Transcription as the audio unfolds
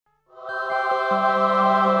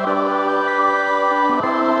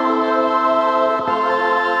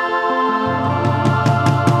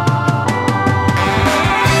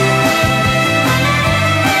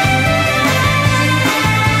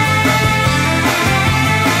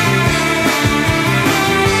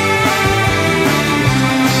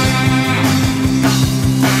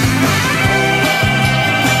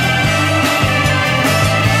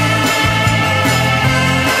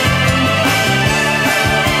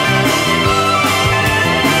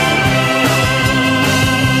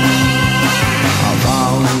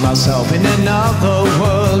myself in another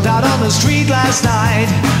world, out on the street last night,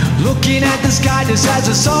 looking at the sky just as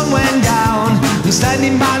the sun went down, and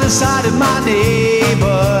standing by the side of my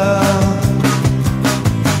neighbor.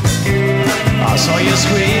 I saw you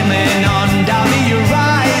screaming on down the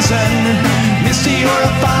horizon. Mister, you're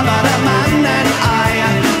a far better man than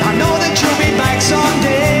I know that you'll be back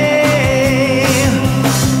someday.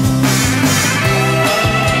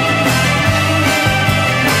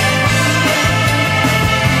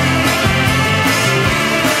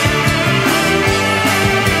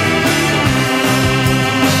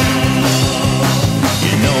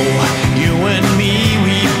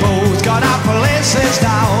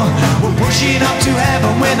 Pushing up to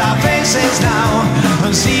heaven with our faces now,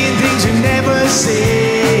 and seeing things we've never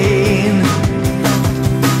seen.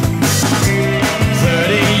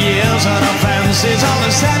 30 years and our fences all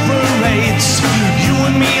that separates you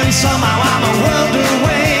and me, and somehow I'm a world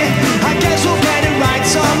away. I guess we'll get it right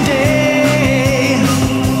someday.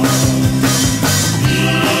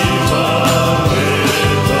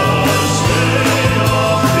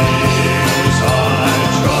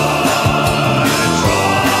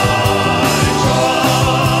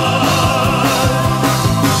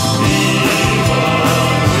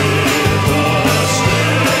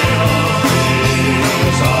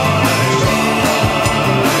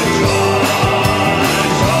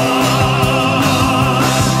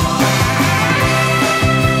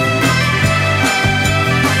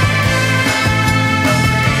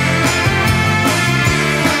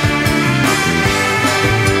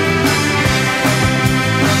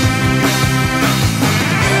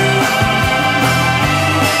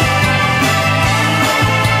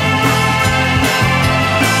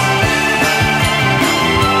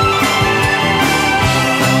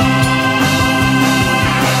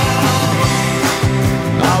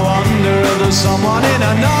 Someone in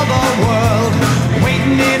another world,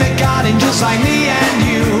 waiting in a garden just like me and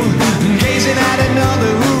you, gazing at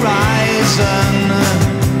another horizon.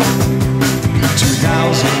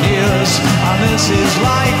 2,000 years, and this is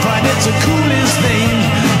life, and it's the coolest thing.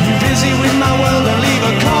 You busy with my world and leave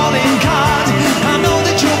a calling card. I know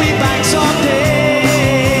that you'll be back someday.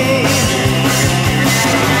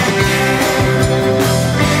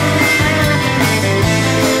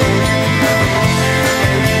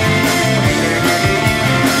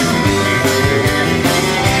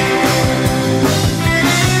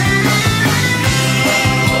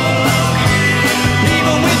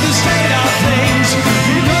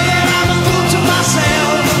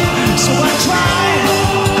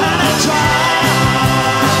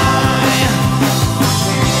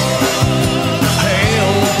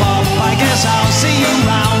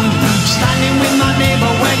 Standing with my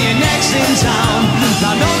neighbor when you're next in town.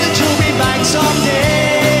 I know that you'll be back someday.